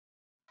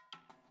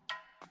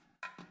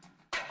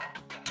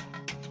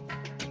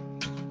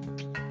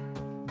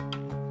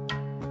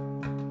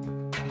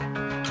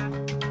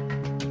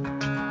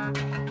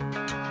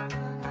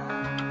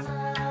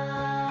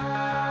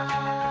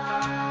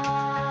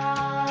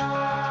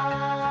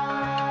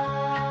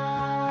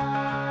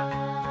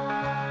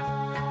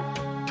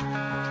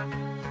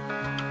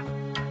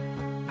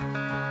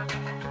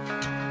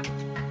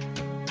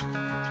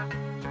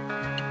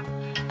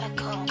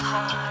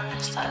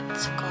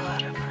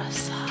DuCoeur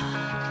prasad.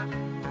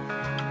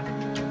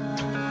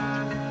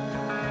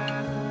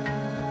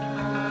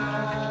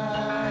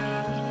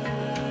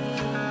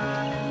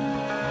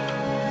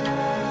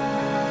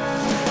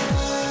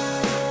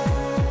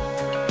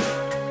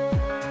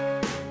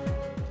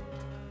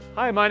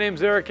 Hi, my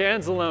name's Eric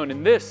Anzalone,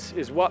 and this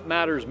is What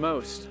Matters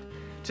Most.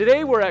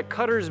 Today we're at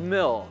Cutter's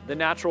Mill, the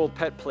natural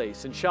pet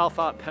place in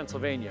Chalfont,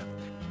 Pennsylvania.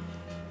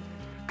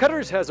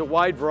 Cutter's has a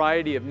wide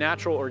variety of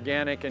natural,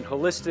 organic, and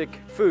holistic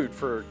food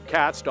for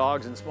cats,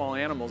 dogs, and small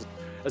animals,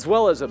 as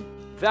well as a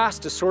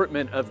vast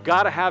assortment of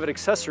gotta-have-it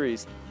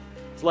accessories,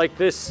 like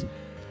this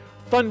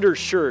thunder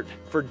shirt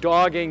for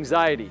dog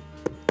anxiety,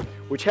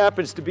 which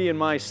happens to be in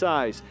my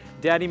size.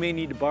 Daddy may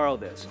need to borrow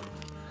this.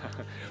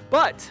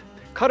 But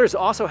Cutter's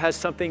also has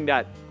something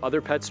that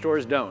other pet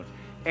stores don't: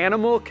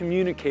 animal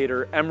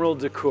communicator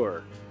Emerald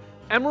DuCoeur.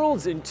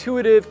 Emerald's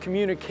intuitive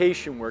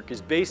communication work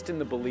is based in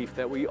the belief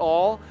that we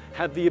all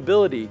have the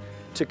ability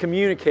to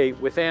communicate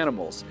with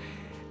animals.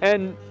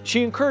 And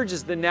she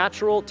encourages the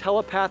natural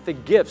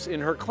telepathic gifts in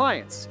her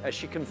clients as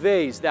she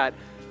conveys that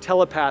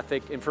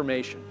telepathic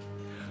information.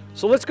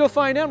 So let's go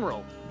find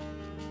Emerald.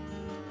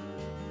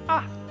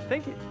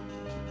 Thank you.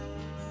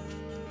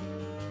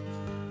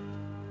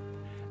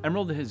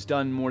 Emerald has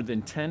done more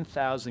than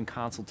 10,000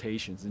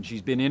 consultations, and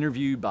she's been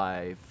interviewed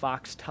by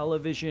Fox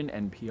Television,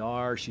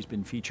 NPR. She's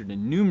been featured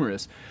in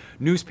numerous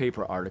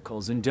newspaper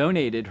articles and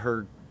donated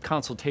her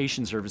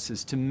consultation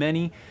services to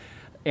many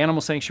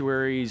animal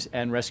sanctuaries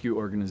and rescue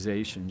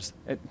organizations.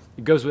 It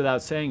goes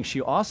without saying,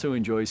 she also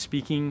enjoys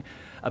speaking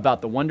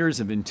about the wonders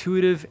of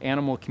intuitive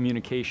animal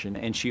communication,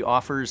 and she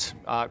offers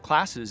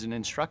classes and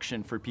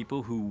instruction for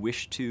people who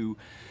wish to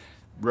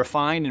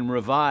refine and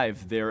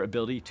revive their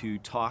ability to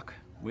talk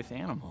with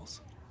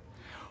animals.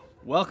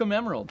 Welcome,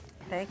 Emerald.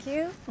 Thank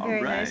you.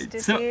 Very right. nice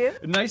to see you.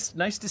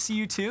 Nice to see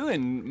you too,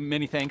 and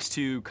many thanks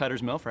to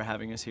Cutter's Mill for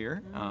having us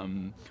here,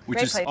 which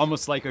Great is place.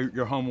 almost like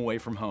your home away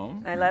from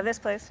home. I love this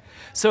place.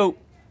 So,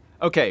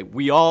 okay,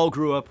 we all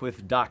grew up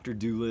with Dr.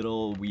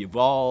 Dolittle.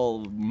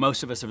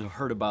 Most of us have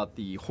heard about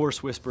the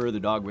horse whisperer, the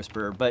dog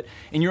whisperer, but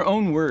in your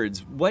own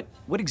words, what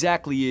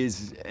exactly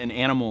is an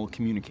animal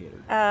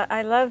communicator?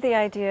 I love the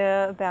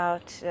idea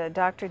about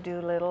Dr.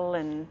 Dolittle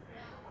and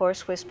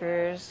horse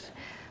whisperers,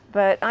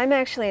 but I'm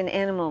actually an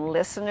animal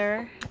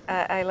listener.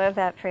 I love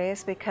that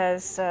phrase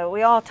because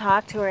we all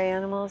talk to our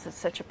animals. It's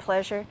such a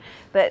pleasure,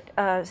 but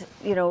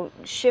you know,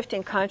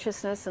 shifting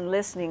consciousness and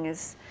listening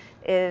is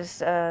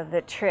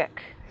the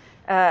trick.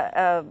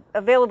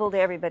 Available to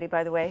everybody,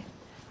 by the way,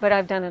 but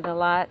I've done it a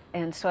lot,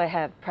 and so I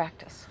have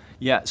practice.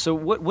 Yeah, so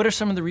what are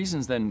some of the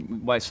reasons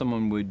then why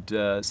someone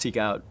would seek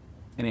out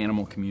an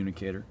animal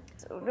communicator?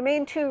 So the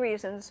main two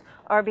reasons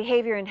are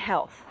behavior and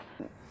health.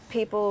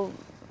 People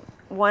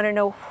want to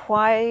know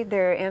why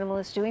their animal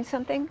is doing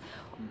something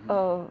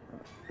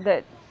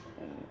that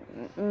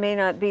may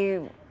not be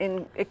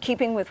in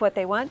keeping with what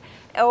they want,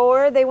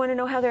 or they want to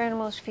know how their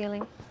animal is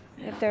feeling,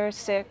 if they're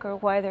sick or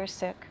why they're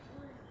sick.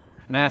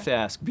 And I have to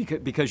ask,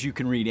 because you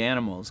can read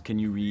animals, can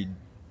you read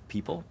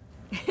people?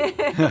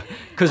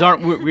 Because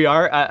we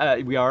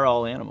are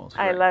all animals.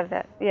 Right? I love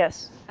that.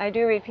 Yes, I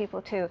do read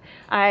people too.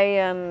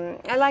 I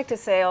like to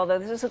say, although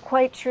this isn't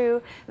quite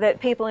true, that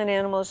people and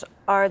animals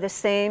are the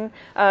same.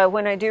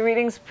 When I do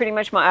readings, pretty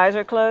much my eyes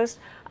are closed.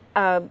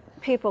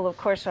 People, of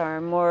course,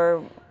 are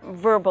more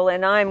verbal,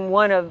 and I'm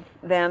one of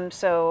them.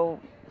 So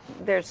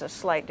there's a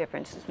slight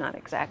difference. It's not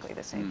exactly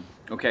the same.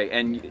 Okay,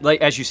 and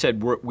like as you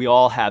said, we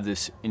all have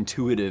this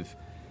intuitive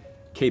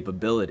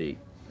capability.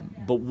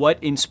 But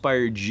what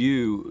inspired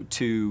you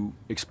to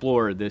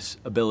explore this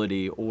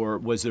ability, or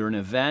was there an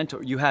event,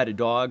 or you had a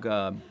dog,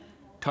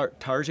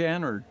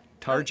 Tarjan or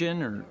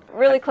Tarjan or?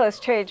 Really close,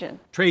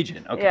 Trajan.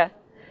 Trajan, okay.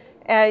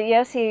 Yeah.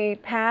 Yes, he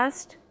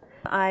passed.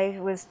 I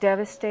was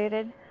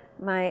devastated.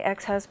 My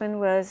ex-husband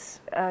was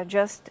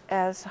just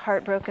as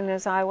heartbroken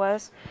as I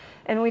was,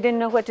 and we didn't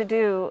know what to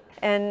do.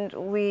 And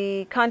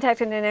we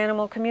contacted an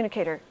animal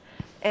communicator,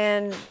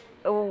 and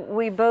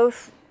we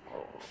both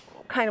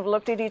kind of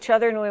looked at each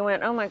other and we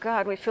went, oh my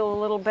God, we feel a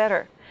little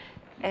better.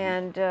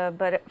 And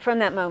but from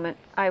that moment,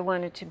 I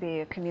wanted to be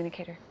a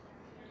communicator.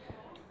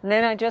 And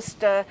then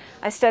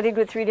I studied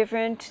with 3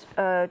 different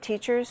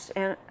teachers,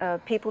 and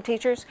people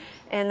teachers,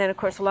 and then of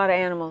course a lot of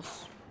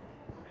animals.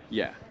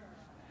 Yeah.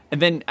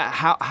 And then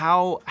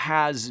how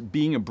has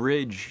being a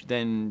bridge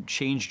then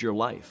changed your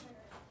life?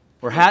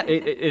 Or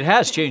it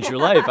has changed your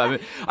life. I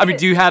mean,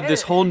 do you have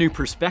this whole new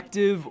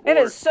perspective? It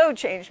has so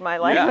changed my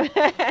life.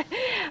 Yeah.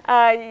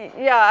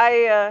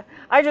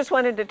 I just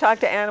wanted to talk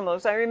to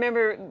animals. I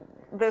remember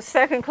the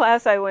second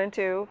class I went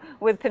to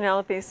with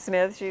Penelope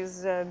Smith.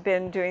 She's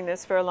been doing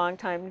this for a long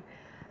time,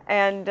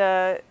 and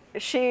there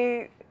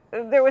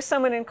was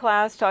someone in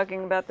class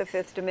talking about the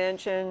 5th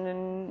dimension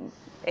and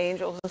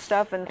angels and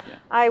stuff, and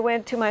I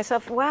went to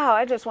myself, wow,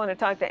 I just want to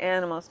talk to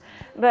animals.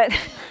 But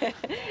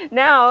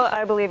now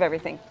I believe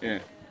everything. Yeah.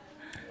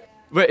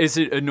 But is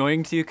it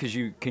annoying to you because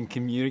you can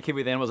communicate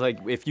with animals? Like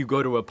if you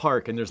go to a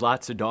park and there's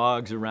lots of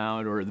dogs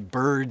around or the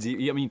birds, I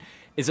mean,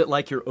 is it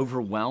like you're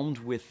overwhelmed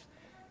with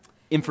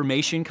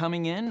information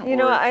coming in? You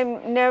know,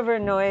 I'm never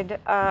annoyed.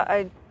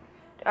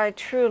 I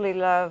truly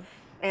love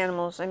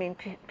animals. I mean,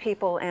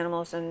 people,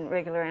 animals, and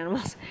regular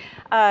animals.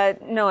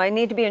 No, I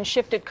need to be in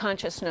shifted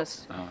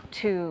consciousness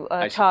to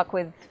talk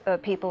with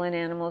people and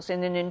animals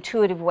in an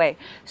intuitive way.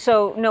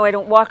 So, no, I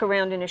don't walk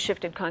around in a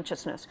shifted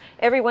consciousness.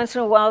 Every once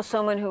in a while,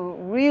 someone who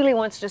really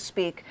wants to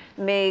speak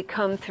may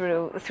come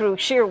through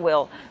sheer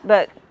will,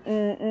 but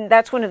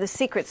that's one of the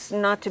secrets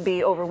not to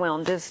be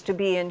overwhelmed, is to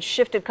be in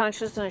shifted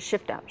consciousness,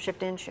 shift out,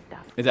 shift in, shift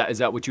out. Is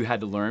that what you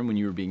had to learn when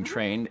you were being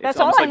trained? That's it's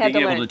almost all I like had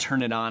being to able learn. to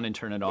turn it on and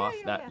turn it off,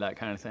 that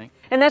kind of thing.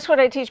 And that's what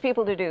I teach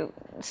people to do,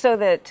 so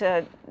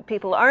that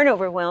people aren't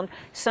overwhelmed.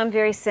 Some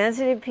very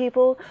sensitive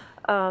people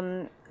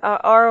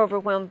are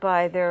overwhelmed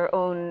by their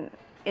own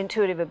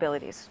intuitive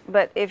abilities.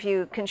 But if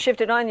you can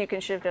shift it on, you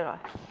can shift it off.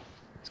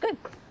 It's good.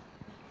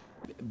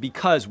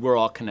 Because we're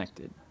all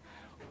connected.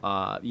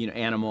 You know,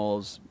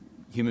 animals,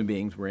 human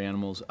beings, we're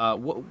animals.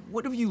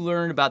 What have you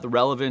learned about the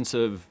relevance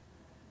of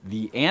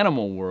the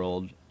animal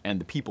world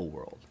and the people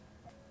world?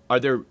 Are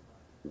there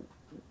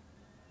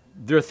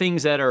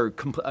things that are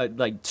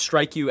like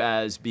strike you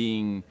as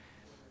being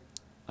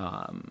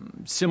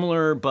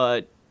similar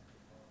but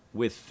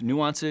with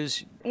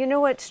nuances? You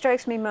know what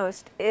strikes me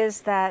most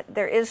is that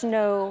there is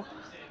no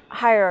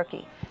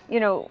hierarchy. You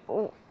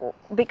know,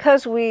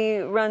 because we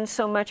run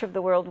so much of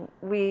the world,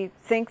 we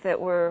think that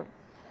we're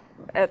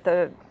at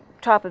the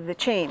top of the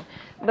chain,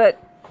 but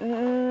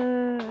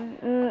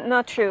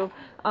not true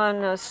on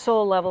a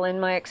soul level in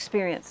my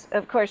experience.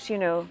 Of course, you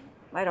know,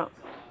 I don't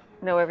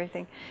know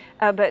everything,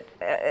 but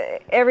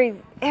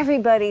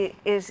everybody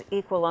is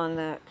equal on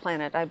the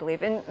planet, I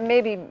believe, and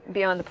maybe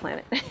beyond the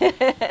planet.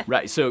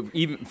 Right. So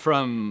even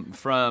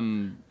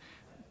from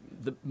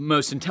the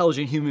most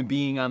intelligent human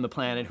being on the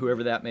planet,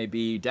 whoever that may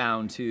be,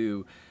 down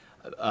to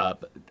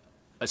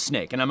a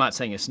snake. And I'm not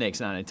saying a snake's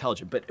not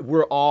intelligent, but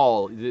we're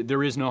all,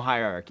 there is no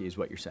hierarchy is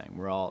what you're saying.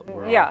 We're all.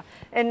 Yeah,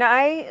 and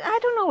I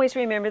don't always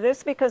remember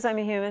this because I'm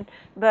a human,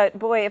 but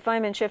boy, if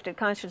I'm in shifted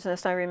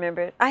consciousness, I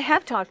remember it. I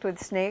have talked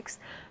with snakes.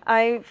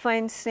 I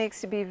find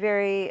snakes to be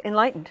very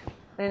enlightened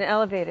and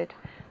elevated.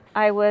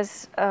 I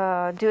was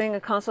doing a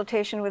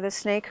consultation with a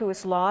snake who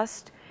was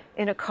lost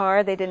in a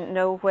car. They didn't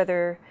know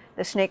whether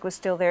the snake was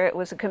still there. It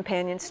was a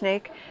companion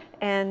snake,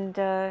 and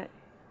it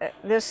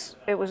was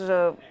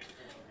a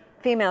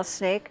female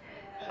snake.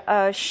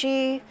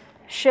 She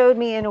showed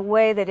me in a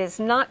way that is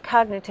not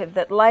cognitive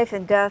that life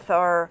and death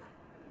are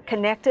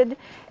connected.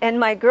 And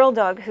my girl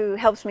dog, who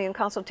helps me in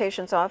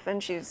consultations often,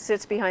 she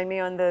sits behind me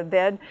on the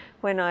bed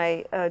when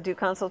I do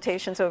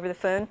consultations over the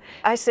phone.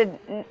 I said,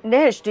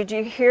 Nej, did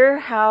you hear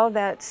how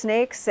that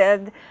snake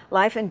said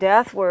life and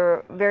death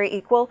were very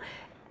equal?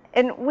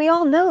 And we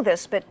all know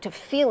this, but to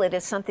feel it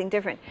is something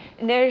different.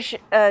 Nej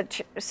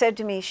said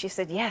to me, she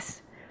said,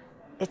 yes,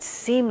 it's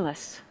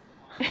seamless.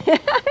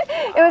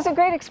 It was a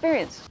great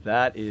experience.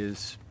 That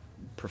is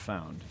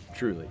profound,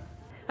 truly.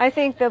 I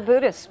think the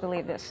Buddhists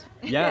believe this.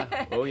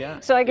 Yeah, oh yeah.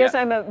 So I guess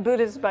I'm a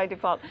Buddhist by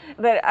default,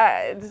 but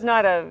it's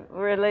not a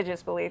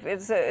religious belief.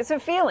 It's a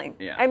feeling.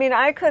 Yeah. I mean,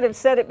 I could have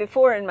said it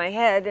before in my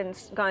head and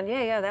gone,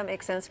 yeah, that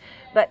makes sense,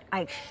 but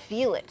I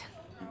feel it.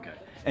 Okay.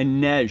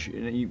 And Nej,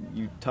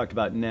 you talked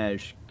about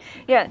Nej.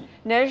 Yeah,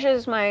 Nej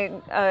is my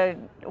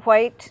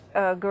white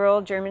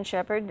girl German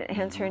Shepherd,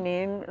 hence her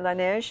name, La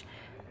Neige.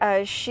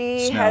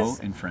 Snow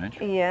in French.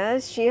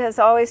 Yes, she has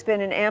always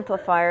been an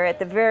amplifier at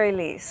the very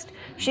least.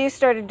 She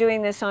started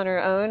doing this on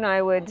her own.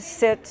 I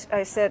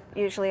sit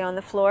usually on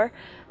the floor,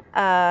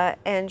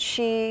 and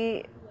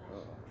she,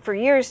 for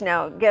years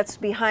now, gets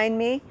behind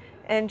me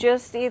and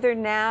just either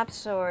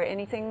naps or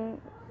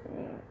anything.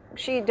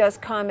 She does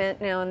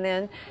comment now and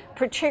then,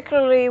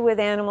 particularly with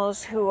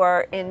animals who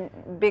are in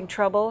big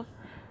trouble.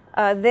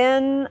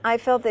 Then I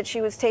felt that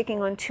she was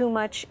taking on too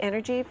much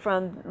energy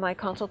from my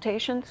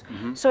consultations.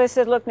 Mm-hmm. So I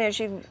said, look, Nej,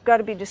 you've got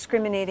to be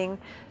discriminating.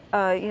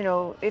 You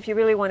know, if you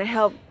really want to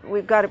help,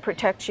 we've got to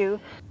protect you.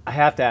 I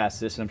have to ask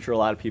this, and I'm sure a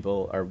lot of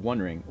people are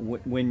wondering,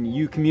 when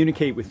you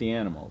communicate with the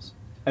animals,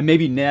 and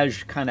maybe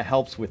Nej kind of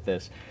helps with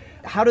this,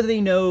 how do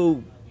they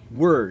know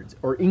words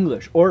or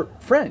English or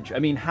French? I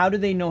mean, how do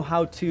they know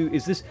how to,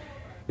 is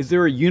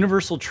there a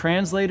universal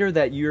translator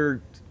that you're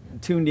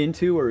tuned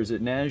into, or is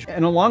it Nej?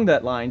 And along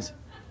that lines,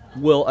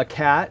 will a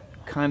cat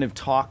kind of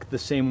talk the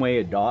same way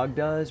a dog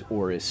does,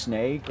 or a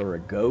snake, or a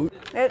goat?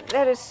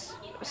 That is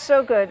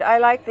so good. I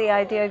like the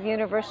idea of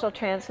universal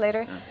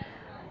translator.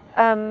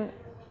 I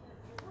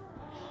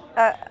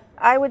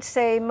would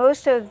say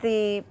most of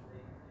the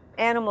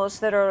animals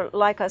that are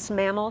like us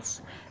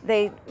mammals,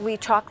 we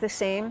talk the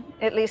same,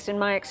 at least in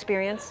my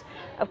experience.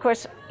 Of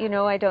course, you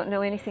know, I don't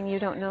know anything you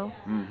don't know.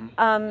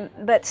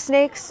 Mm-hmm. But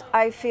snakes,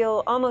 I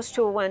feel almost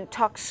to a one,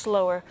 talk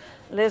slower.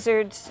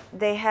 Lizards,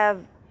 they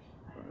have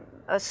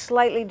a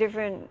slightly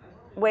different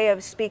way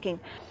of speaking.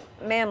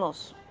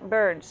 Mammals,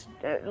 birds,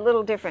 a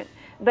little different.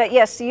 But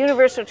yes, the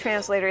universal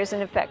translator is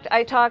in effect.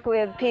 I talk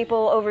with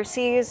people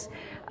overseas,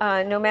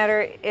 no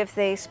matter if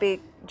they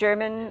speak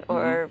German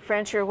or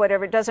French or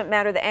whatever, it doesn't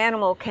matter. The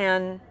animal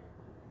can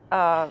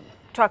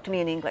talk to me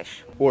in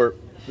English. Or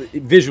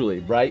visually,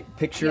 right?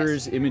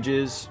 Pictures, yes.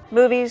 Images.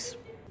 Movies.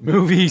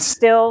 Movies.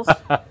 Stills.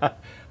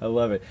 I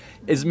love it.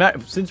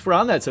 Since we're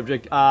on that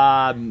subject,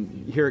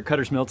 here at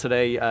Cutter's Mill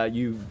today,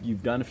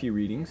 you've done a few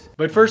readings.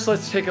 But first,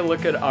 let's take a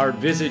look at our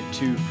visit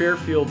to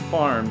Fairfield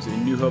Farms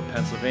in New Hope,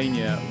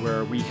 Pennsylvania,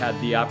 where we had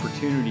the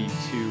opportunity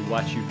to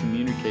watch you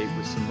communicate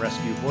with some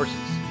rescue horses.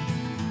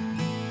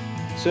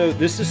 So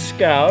this is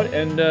Scout,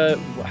 and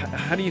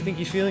how do you think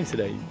he's feeling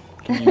today?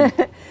 Can you...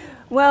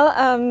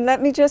 Well,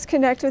 let me just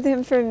connect with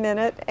him for a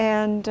minute,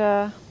 and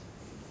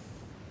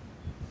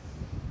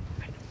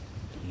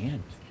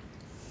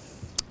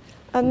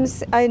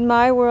in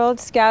my world,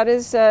 Scout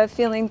is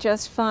feeling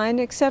just fine,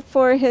 except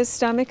for his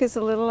stomach is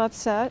a little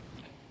upset.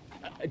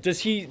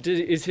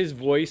 Is his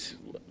voice,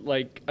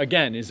 like,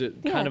 again, is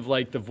it kind of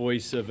like the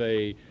voice of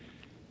a,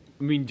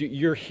 I mean,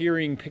 you're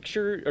hearing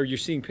picture, or you're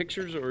seeing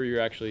pictures, or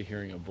you're actually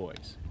hearing a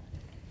voice?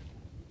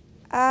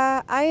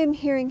 I am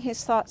hearing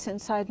his thoughts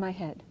inside my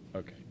head.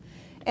 Okay.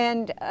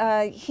 And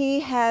he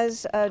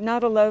has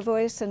not a low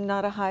voice and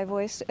not a high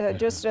voice,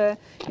 just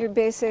your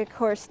basic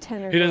horse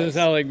tenor. He doesn't voice.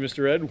 sound like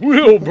Mr. Ed.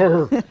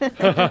 Wilbur!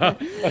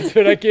 That's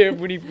what I can't,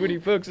 when he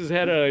pokes his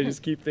head out, I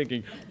just keep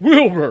thinking,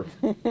 Wilbur!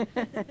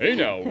 Hey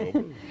now,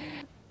 Wilbur.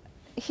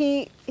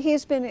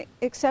 He's been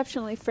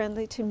exceptionally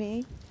friendly to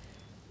me.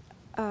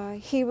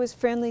 He was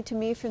friendly to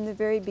me from the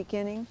very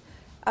beginning.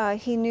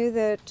 He knew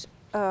that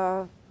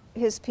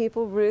his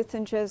people, Ruth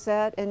and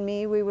Josette and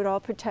me, we would all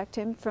protect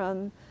him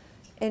from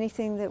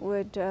anything that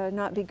would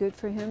not be good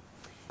for him.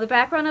 The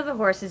background of the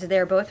horses, they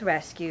were both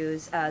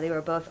rescues. They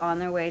were both on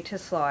their way to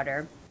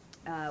slaughter.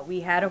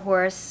 We had a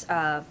horse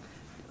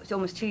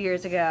almost 2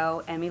 years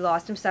ago, and we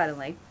lost him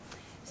suddenly.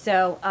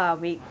 So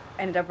we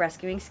ended up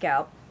rescuing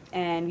Scout.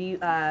 And we,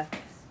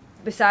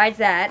 besides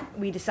that,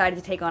 we decided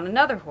to take on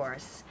another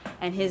horse,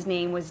 and his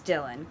name was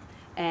Dylan.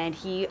 And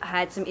he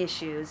had some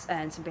issues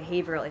and some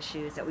behavioral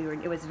issues that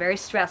it was very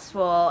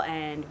stressful,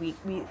 and we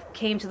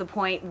came to the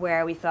point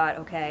where we thought,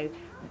 okay,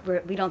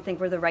 we don't think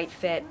we're the right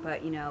fit,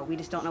 but you know, we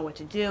just don't know what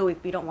to do.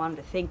 We don't want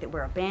him to think that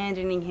we're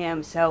abandoning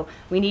him, so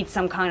we need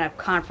some kind of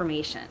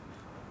confirmation.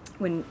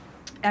 When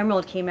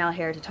Emerald came out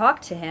here to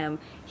talk to him,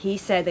 he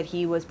said that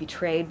he was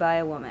betrayed by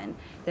a woman.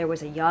 There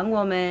was a young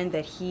woman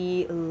that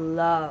he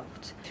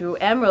loved. Through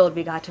Emerald,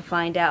 we got to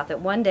find out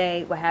that one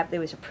day, what happened, it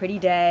was a pretty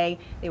day,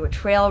 they were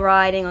trail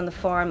riding on the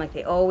farm like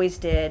they always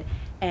did,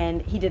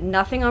 and he did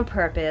nothing on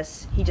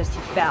purpose, he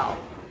fell.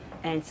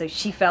 And so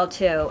she fell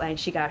too, and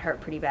she got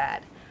hurt pretty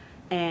bad.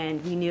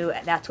 And we knew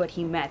that's what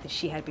he meant, that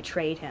she had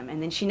betrayed him.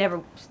 And then she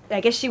never,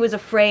 I guess she was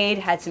afraid,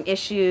 had some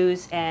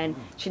issues, and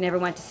she never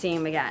went to see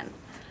him again.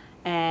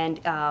 And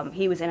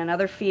he was in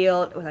another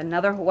field with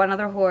one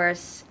other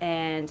horse,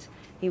 and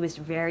he was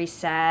very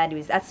sad.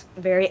 That's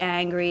very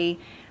angry.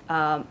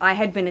 I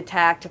had been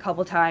attacked a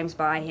couple times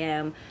by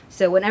him.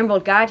 So when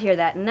Emerald got here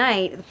that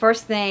night, the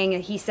first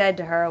thing he said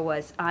to her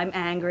was, "I'm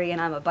angry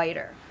and I'm a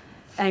biter."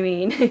 I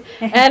mean,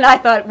 and I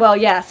thought, well,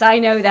 yes, I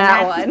know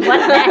that one.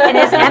 And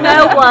his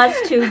MO was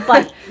to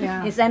bite.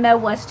 Yeah. His MO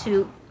was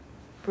to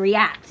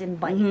react and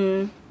bite.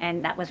 Mm-hmm.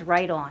 And that was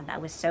right on.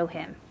 That was so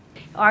him.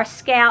 Our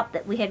Scout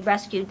that we had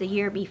rescued the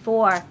year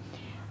before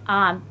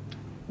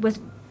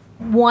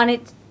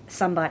wanted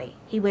somebody.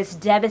 He was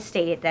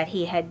devastated that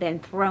he had been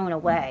thrown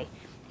away.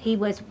 He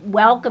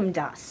welcomed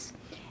us.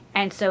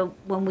 And so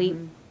when we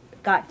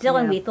got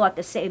Dylan, we thought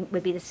the same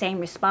would be the same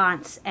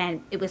response,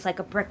 and it was like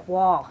a brick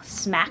wall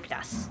smacked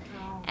us.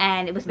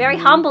 And it was very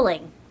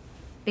humbling,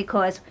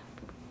 because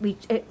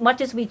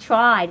much as we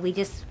tried, we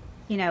just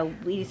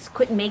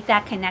couldn't make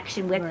that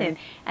connection with him.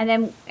 And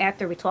then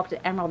after we talked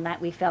to Emerald,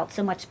 we felt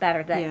so much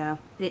better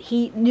that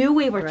he knew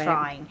we were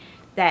trying,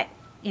 that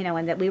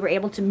and that we were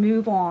able to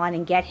move on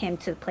and get him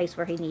to the place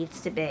where he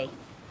needs to be.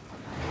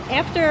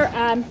 After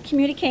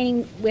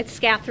communicating with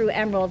Scout through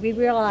Emerald, we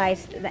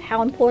realized that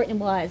how important it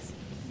was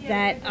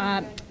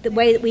that the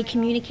way that we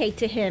communicate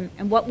to him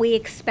and what we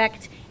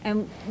expect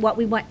and what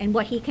we want and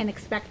what he can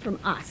expect from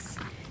us.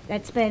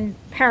 That's been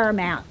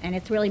paramount, and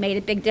it's really made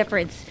a big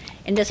difference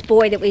in this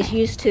boy that was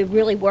used to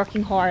really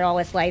working hard all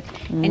his life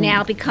and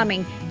now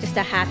becoming just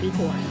a happy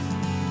horse.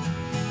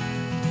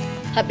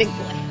 A big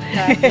boy.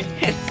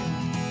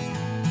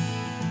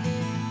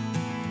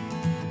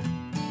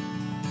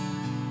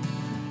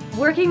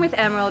 Working with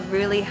Emerald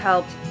really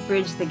helped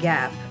bridge the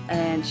gap,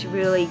 and she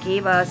really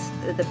gave us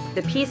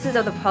the pieces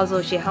of the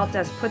puzzle. She helped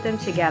us put them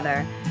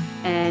together,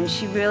 and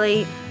she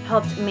really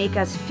helped make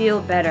us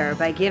feel better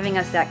by giving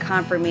us that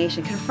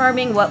confirmation,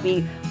 confirming what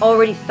we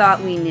already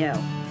thought we knew.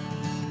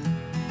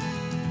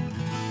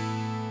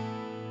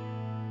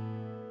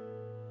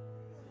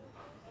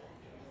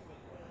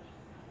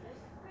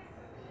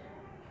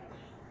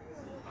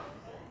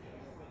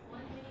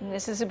 And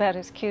this is about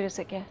as cute as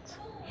it gets.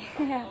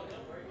 Yeah.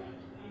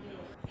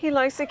 He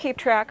likes to keep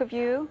track of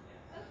you.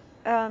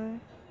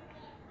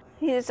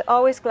 He is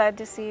always glad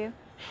to see you.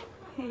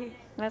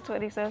 That's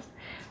what he says.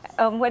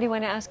 What do you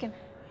want to ask him?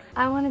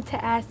 I wanted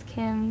to ask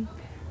him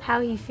how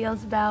he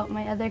feels about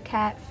my other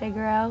cat,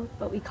 Figaro,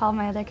 but we call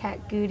my other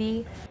cat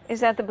Goody.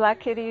 Is that the black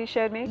kitty you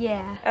showed me?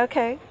 Yeah.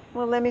 Okay,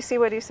 well, let me see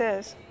what he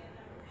says.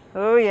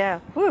 Oh, yeah.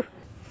 Woo.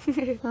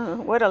 Oh,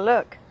 what a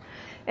look.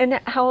 And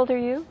how old are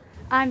you?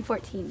 I'm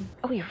 14.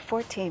 Oh, you're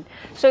 14.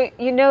 So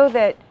you know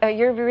that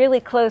you're really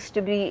close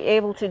to be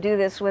able to do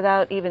this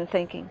without even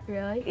thinking.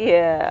 Really?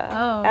 Yeah.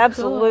 Oh,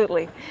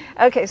 absolutely.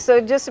 Cool. Okay, so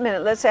just a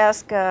minute. Let's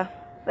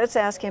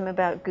ask him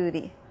about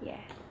Goody. Yeah.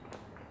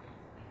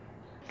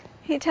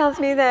 He tells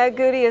me that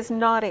Goody is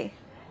naughty,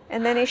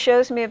 and then he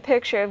shows me a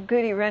picture of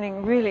Goody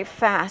running really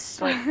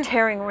fast, like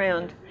tearing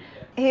around.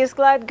 He's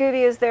glad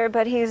Goody is there,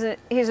 but he's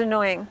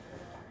annoying.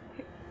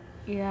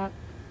 Yeah.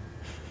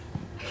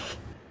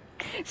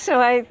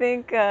 So I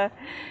think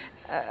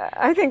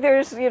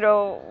there's, you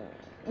know,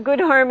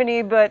 good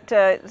harmony, but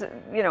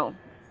you know,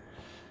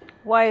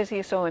 why is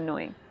he so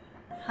annoying?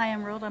 Hi,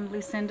 Emerald. I'm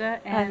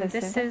Lucinda, Hi, and this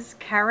Lucinda. is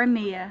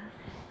Caramia.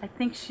 I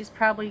think she's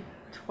probably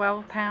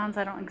 12 pounds.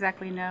 I don't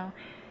exactly know.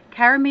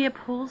 Caramia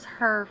pulls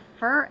her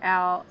fur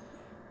out,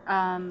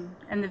 and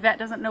the vet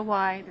doesn't know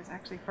why. There's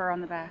actually fur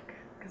on the back,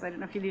 because I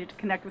didn't know if you needed to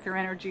connect with her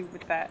energy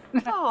with that.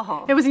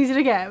 Oh, It was easy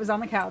to get. It was on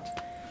the couch.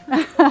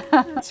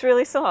 it's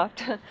really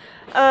soft.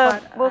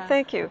 Well,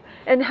 thank you.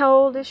 And how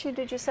old is she,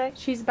 did you say?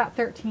 She's about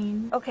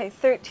 13. Okay,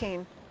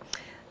 13.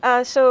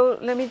 So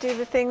let me do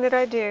the thing that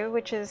I do,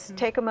 which is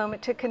take a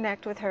moment to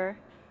connect with her.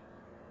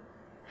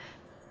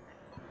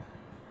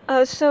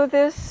 So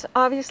this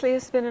obviously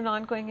has been an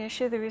ongoing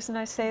issue. The reason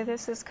I say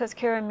this is because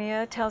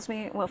Caramia tells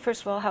me, well,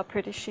 first of all, how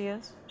pretty she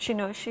is. She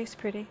knows she's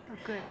pretty. Oh,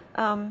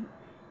 good.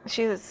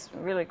 She is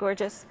really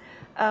gorgeous.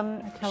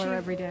 I tell her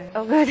every day.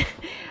 Oh, good.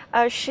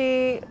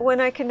 When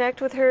I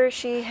connect with her,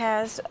 she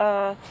has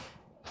a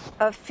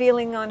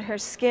feeling on her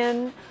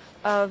skin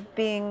of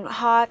being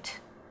hot,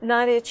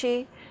 not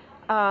itchy,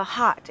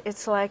 hot.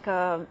 It's like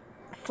a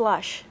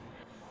flush.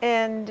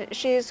 And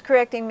she's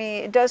correcting me,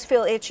 it does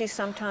feel itchy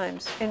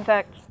sometimes. In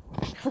fact,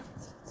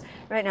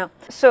 right now.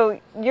 So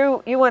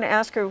you want to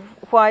ask her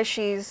why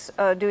she's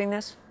doing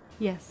this?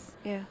 Yes.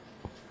 Yeah.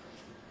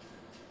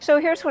 So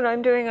here's what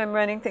I'm doing. I'm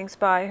running things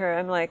by her.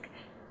 I'm like,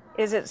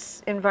 is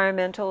it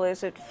environmental?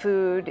 Is it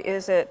food?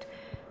 Is it...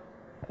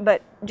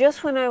 But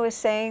just when I was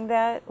saying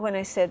that, when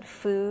I said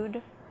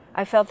food,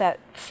 I felt that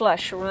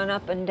flush run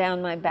up and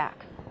down my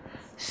back.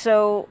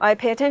 So I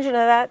pay attention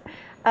to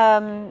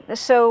that.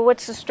 So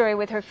what's the story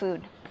with her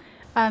food?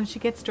 She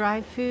gets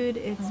dried food.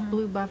 It's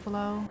blue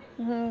buffalo.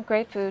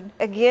 Great food.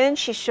 Again,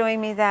 she's showing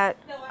me that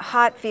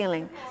hot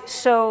feeling.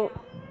 So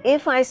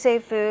if I say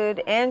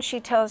food and she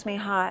tells me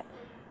hot,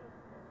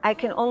 I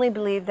can only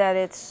believe that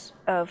it's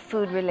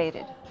food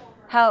related.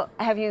 How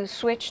have you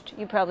switched?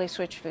 You probably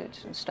switched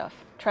foods and stuff.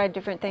 Tried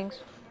different things?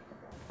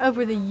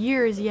 Over the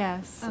years,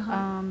 yes.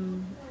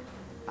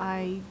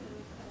 I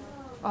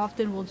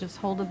often will just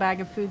hold a bag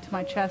of food to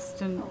my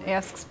chest and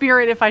ask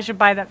Spirit if I should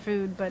buy that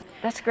food, but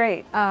That's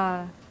great.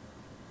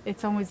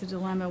 it's always a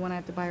dilemma when I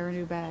have to buy her a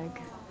new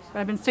bag. But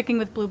I've been sticking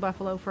with blue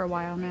buffalo for a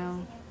while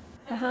now.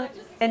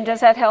 And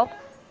does that help?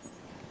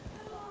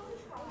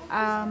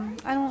 I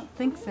don't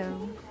think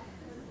so.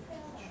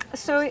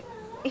 So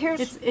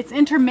here's... It's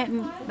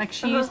intermittent. Like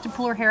she used to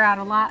pull her hair out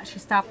a lot. She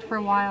stopped for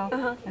a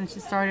while, and she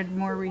started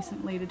more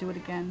recently to do it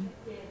again.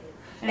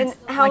 And it's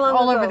how like long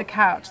all ago? over the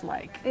couch,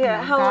 like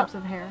Yeah, how gobs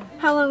long- of hair.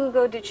 How long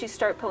ago did she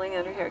start pulling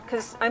out her hair?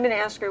 Because I'm going to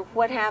ask her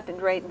what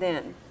happened right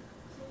then.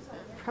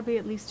 Probably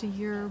at least a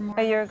year or more.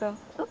 A year ago.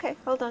 Okay,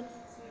 hold on.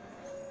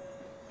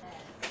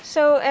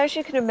 So as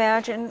you can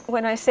imagine,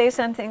 when I say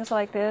some things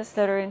like this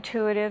that are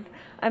intuitive,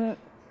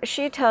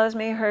 she tells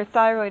me her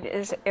thyroid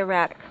is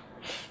erratic.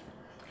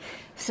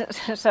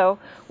 So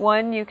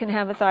one, you can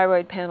have a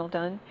thyroid panel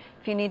done.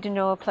 If you need to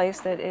know a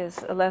place that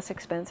is less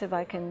expensive,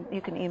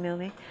 you can email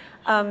me.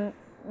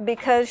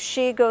 Because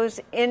she goes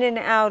in and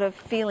out of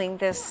feeling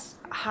this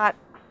hot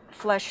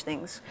flush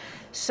things.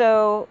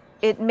 So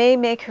it may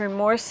make her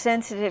more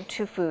sensitive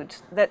to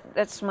foods.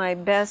 That's my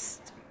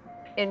best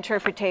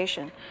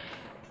interpretation.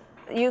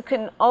 You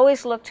can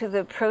always look to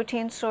the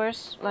protein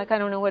source, like I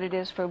don't know what it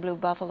is for blue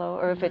buffalo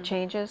or if it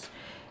changes.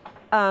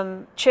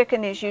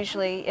 Chicken is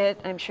usually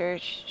it. I'm sure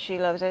she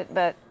loves it,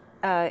 but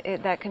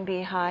that can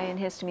be high in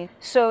histamine.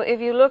 So if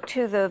you look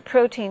to the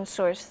protein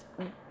source,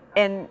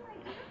 and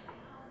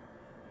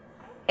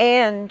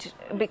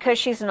because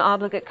she's an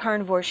obligate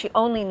carnivore, she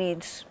only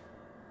needs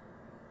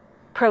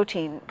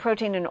protein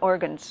and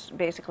organs,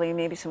 basically,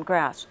 maybe some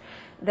grass,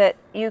 that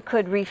you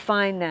could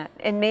refine that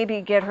and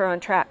maybe get her on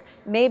track.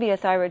 Maybe a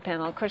thyroid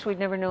panel. Of course, we'd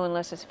never know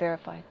unless it's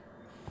verified.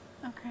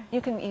 Okay. You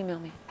can email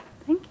me.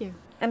 Thank you.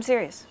 I'm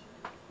serious.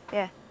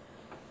 Yeah.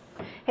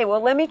 Hey, well,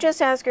 let me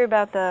just ask her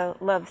about the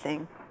love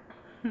thing.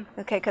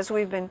 Okay, because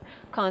we've been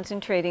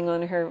concentrating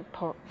on her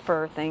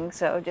fur thing,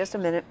 so just a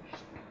minute.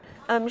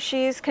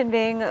 She's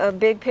conveying a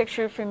big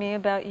picture for me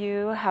about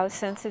you, how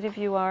sensitive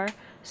you are,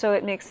 so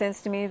it makes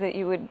sense to me that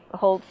you would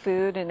hold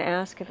food and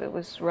ask if it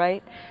was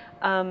right.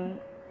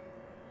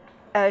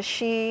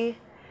 She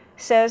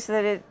says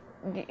that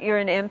you're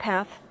an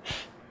empath.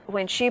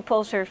 When she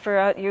pulls her fur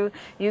out, you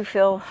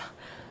feel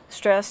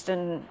stressed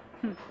and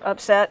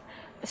upset.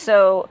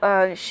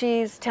 So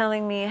she's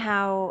telling me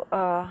how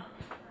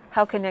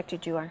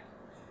connected you are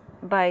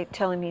by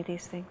telling me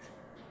these things.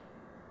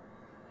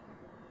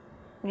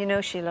 You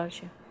know she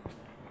loves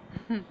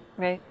you,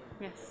 right?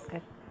 Yes.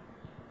 Good.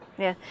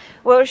 Yeah.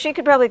 Well, she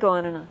could probably go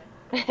on and on.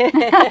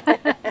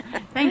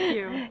 Thank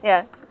you.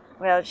 Yeah.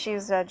 Well,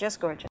 she's just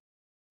gorgeous.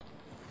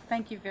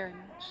 Thank you very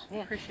much.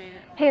 Yeah. Appreciate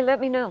it. Hey, let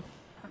me know.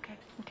 Okay.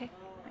 Okay.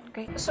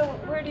 Great. So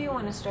where do you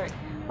want to start?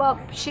 Well,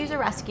 she's a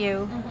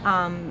rescue.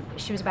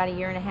 She was about 1.5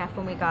 years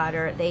when we got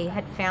her. They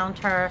had found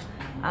her.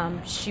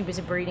 She was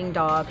a breeding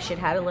dog. She'd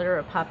had a litter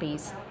of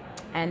puppies,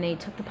 and they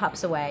took the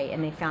pups away,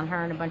 and they found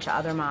her and a bunch of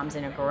other moms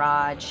in a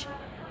garage.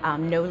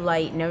 No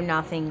light, no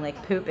nothing,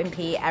 like poop and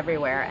pee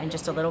everywhere, and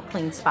just a little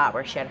clean spot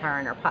where she had her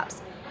and her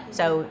pups.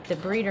 So the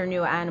breeder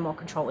knew animal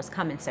control was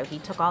coming, so he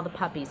took all the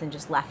puppies and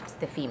just left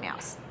the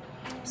females.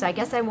 So I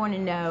guess I want to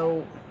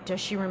know,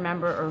 does she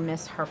remember or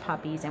miss her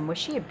puppies, and was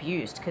she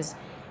abused? Because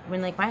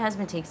when like my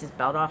husband takes his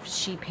belt off,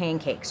 she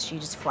pancakes, she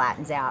just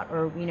flattens out.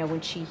 Or you know,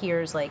 when she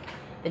hears like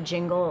the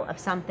jingle of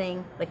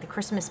something, like the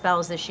Christmas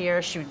bells this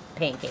year, she would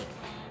pancake.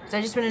 So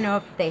I just want to know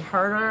if they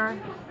hurt her,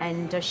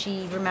 and does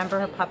she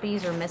remember her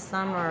puppies or miss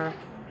them, or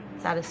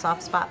is that a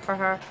soft spot for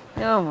her?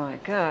 Oh my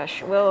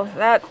gosh. Well,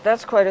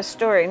 that's quite a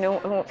story.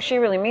 No, she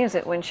really means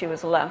it when she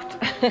was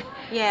left.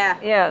 Yeah.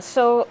 Yeah.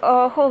 So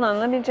hold on.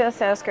 Let me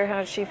just ask her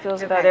how she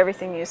feels about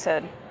everything you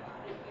said.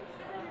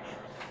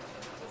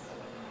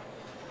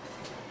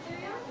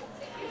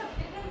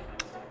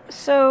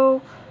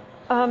 So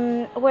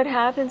what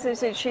happens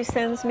is that she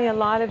sends me a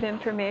lot of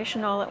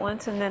information all at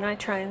once, and then I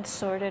try and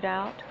sort it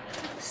out.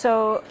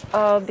 So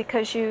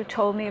because you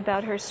told me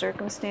about her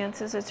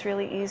circumstances, it's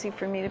really easy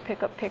for me to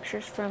pick up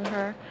pictures from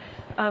her.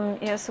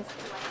 Yes,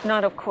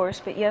 not of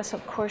course, but yes,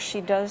 of course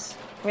she does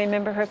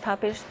remember her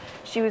puppies.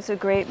 She was a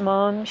great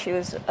mom. She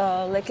was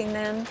licking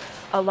them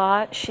a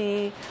lot.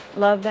 She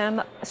loved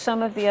them.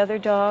 Some of the other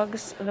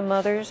dogs, the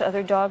mothers,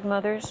 other dog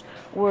mothers,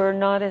 were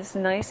not as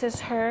nice as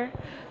her,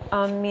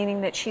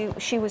 meaning that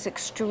she was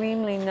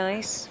extremely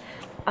nice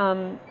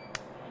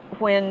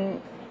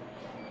when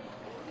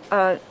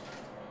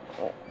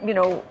you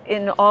know,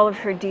 in all of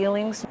her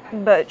dealings,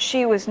 but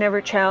she was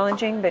never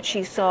challenging, but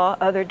she saw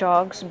other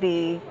dogs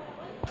be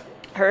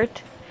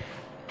hurt.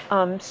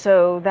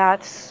 So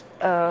that's,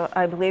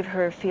 I believe,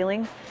 her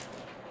feeling.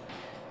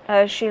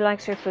 She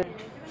likes her food.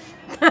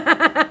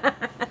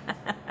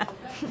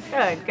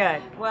 Good,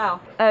 good. Wow.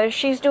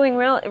 She's doing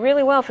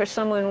really well for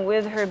someone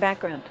with her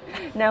background.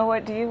 Now,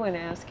 what do you want to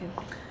ask him?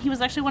 He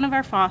was actually one of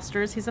our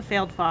fosters. He's a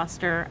failed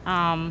foster.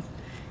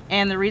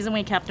 And the reason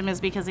we kept him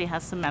is because he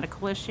has some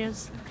medical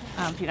issues.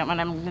 If you don't mind,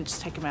 I'm going to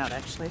just take him out,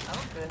 actually.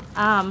 Oh,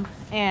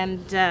 good.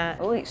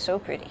 Oh, he's so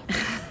pretty.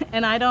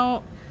 And I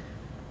don't,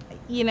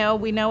 you know,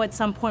 we know at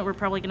some point we're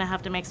probably going to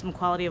have to make some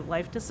quality of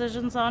life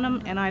decisions on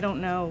him, and I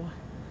don't know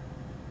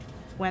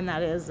when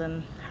that is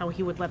and how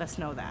he would let us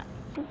know that.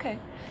 Okay.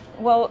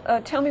 Well,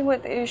 tell me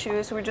what the issue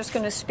is. We're just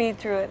going to speed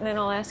through it, and then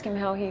I'll ask him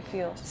how he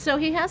feels. So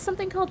he has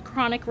something called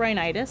chronic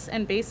rhinitis,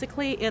 and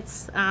basically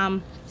it's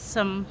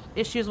some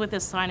issues with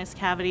his sinus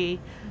cavity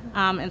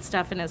and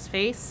stuff in his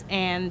face,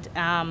 and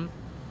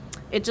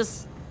it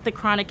just, the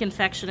chronic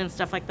infection and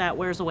stuff like that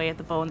wears away at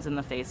the bones in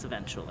the face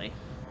eventually.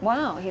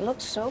 Wow, he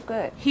looks so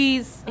good.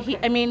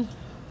 I mean,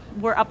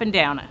 we're up and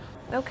down.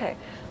 Okay.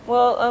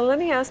 Well, let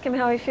me ask him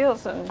how he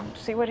feels and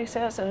see what he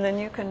says, and then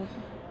you can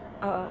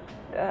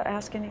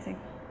ask anything.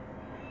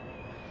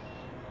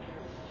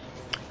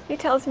 He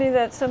tells me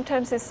that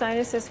sometimes his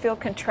sinuses feel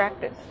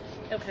contracted.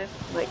 Okay.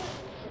 Like,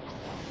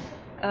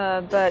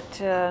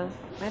 but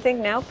I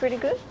think now pretty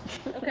good.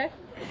 Okay.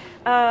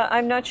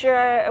 I'm not sure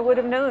I would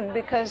have known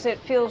because it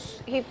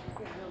feels, he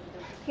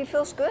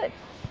feels good.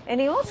 And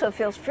he also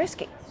feels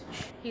frisky.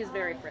 He's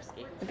very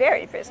frisky.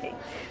 Very frisky.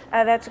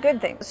 That's a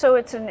good thing. So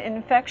it's an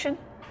infection?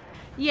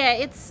 Yeah,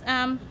 it's,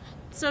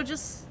 so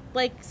just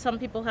like some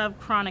people have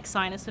chronic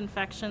sinus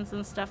infections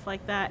and stuff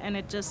like that, and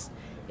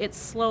it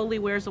slowly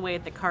wears away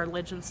at the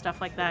cartilage and stuff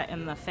like that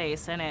in the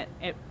face, and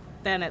it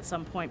then at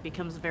some point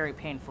becomes very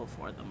painful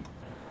for them.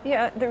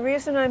 Yeah, the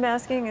reason I'm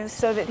asking is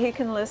so that he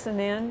can listen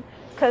in,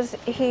 because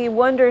he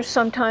wonders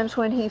sometimes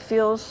when he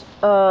feels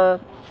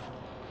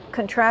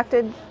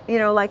contracted, you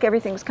know, like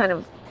everything's kind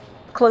of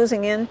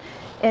closing in,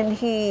 and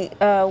he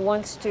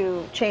wants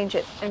to change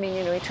it. I mean,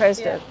 you know, he tries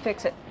to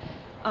fix it.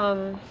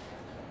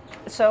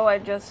 So I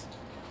just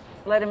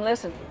let him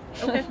listen.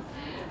 Okay.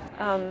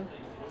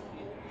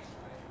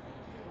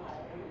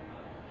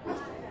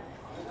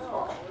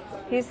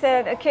 He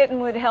said a kitten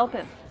would help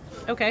him.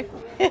 Okay.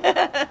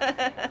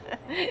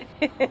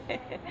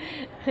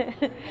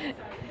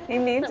 He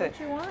means it. What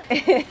you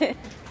want?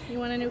 You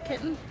want a new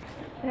kitten?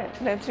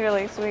 That's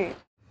really sweet.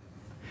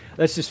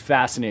 That's just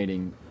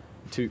fascinating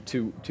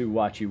to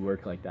watch you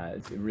work like that.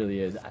 It really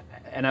is.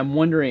 And I'm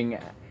wondering,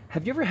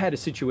 have you ever had a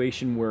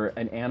situation where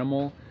an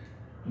animal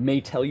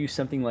may tell you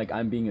something like,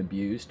 I'm being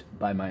abused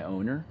by my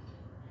owner?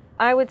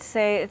 I would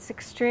say it's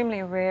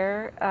extremely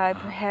rare. I've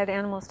had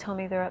animals tell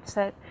me they're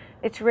upset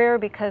It's rare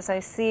because I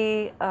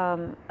see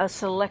a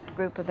select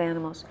group of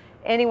animals.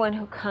 Anyone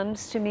who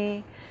comes to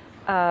me,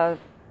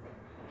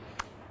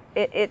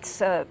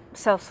 it's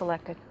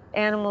self-selected.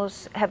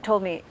 Animals have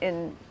told me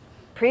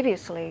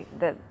previously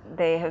that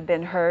they have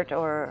been hurt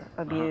or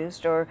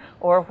abused, or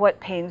what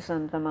pains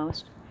them the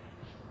most.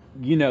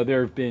 You know,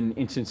 there have been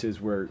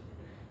instances where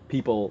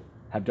people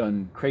have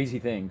done crazy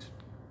things,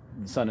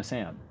 the son of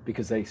Sam,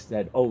 because they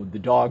said, oh, the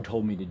dog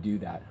told me to do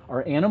that.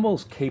 Are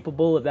animals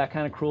capable of that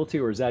kind of cruelty,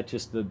 or is that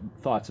just the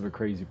thoughts of a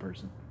crazy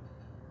person?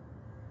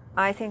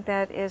 I think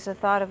that is a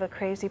thought of a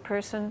crazy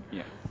person.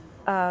 Yeah.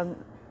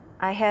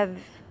 I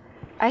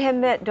have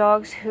met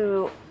dogs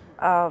who,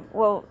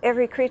 well,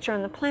 every creature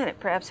on the planet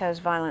perhaps has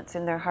violence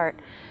in their heart,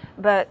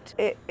 but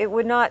it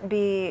would not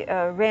be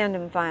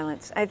random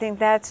violence. I think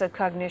that's a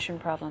cognition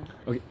problem.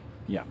 Okay.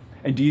 Yeah.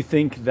 And do you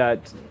think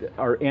that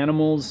are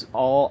animals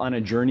all on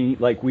a journey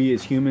like we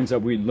as humans,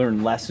 that we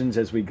learn lessons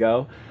as we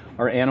go?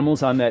 Are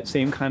animals on that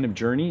same kind of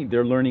journey?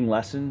 They're learning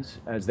lessons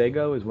as they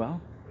go as well?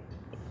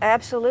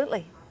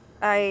 Absolutely.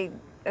 I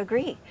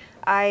agree.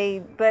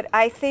 But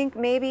I think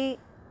maybe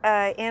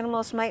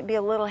animals might be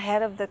a little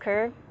ahead of the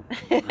curve.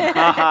 You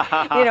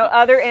know,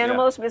 other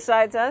animals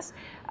besides us,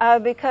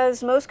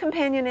 because most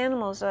companion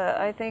animals,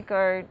 I think,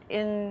 are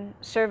in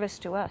service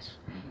to us.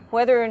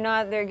 Whether or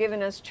not they're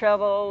giving us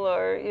trouble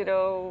or, you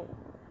know,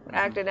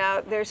 acting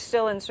out, they're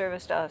still in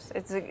service to us.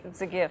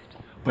 It's a gift.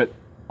 But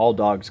all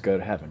dogs go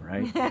to heaven,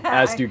 right?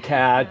 As do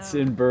cats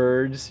and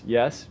birds,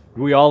 yes?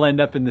 We all end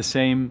up in the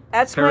same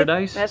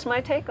paradise? That's my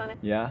take on it.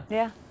 Yeah?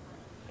 Yeah.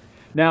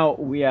 Now,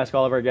 we ask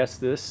all of our guests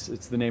this.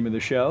 It's the name of the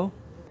show.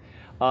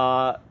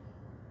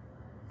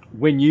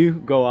 When you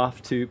go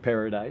off to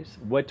paradise,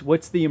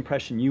 what's the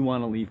impression you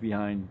want to leave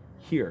behind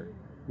here?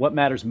 What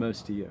matters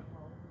most to you?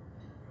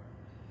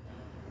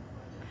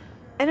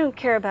 I don't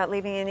care about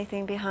leaving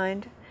anything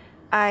behind.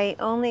 I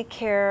only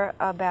care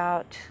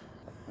about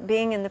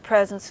being in the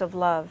presence of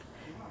love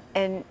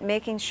and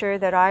making sure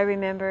that I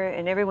remember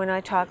and everyone I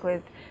talk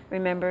with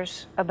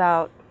remembers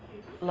about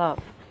love.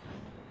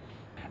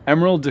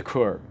 Emerald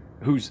DuCoeur,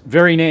 whose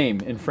very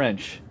name in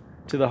French,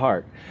 to the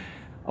heart.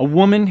 A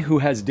woman who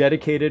has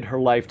dedicated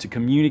her life to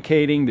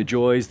communicating the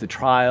joys, the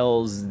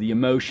trials, the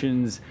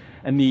emotions,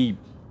 and the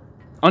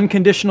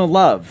unconditional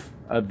love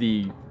of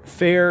the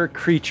fair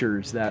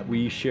creatures that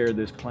we share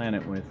this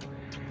planet with.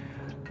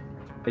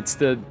 It's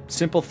the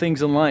simple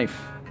things in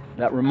life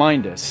that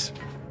remind us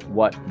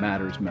what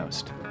matters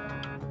most.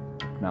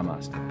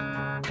 Namaste.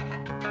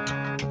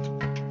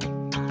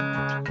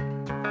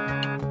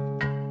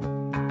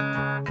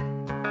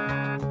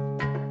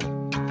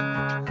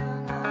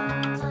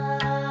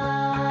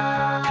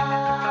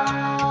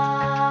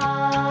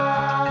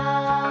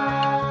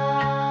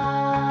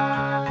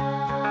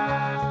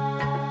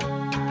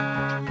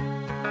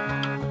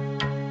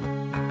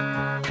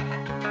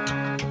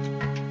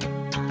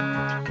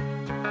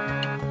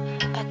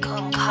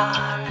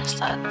 DuCoeur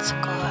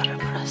Satguru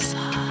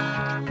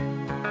Prasad.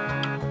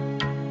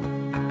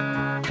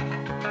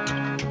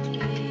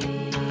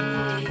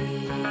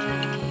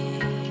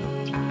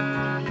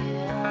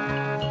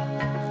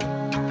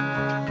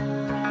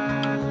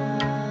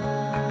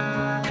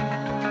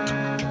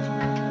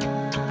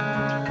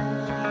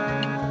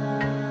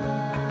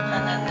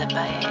 Ananda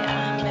Bhaya.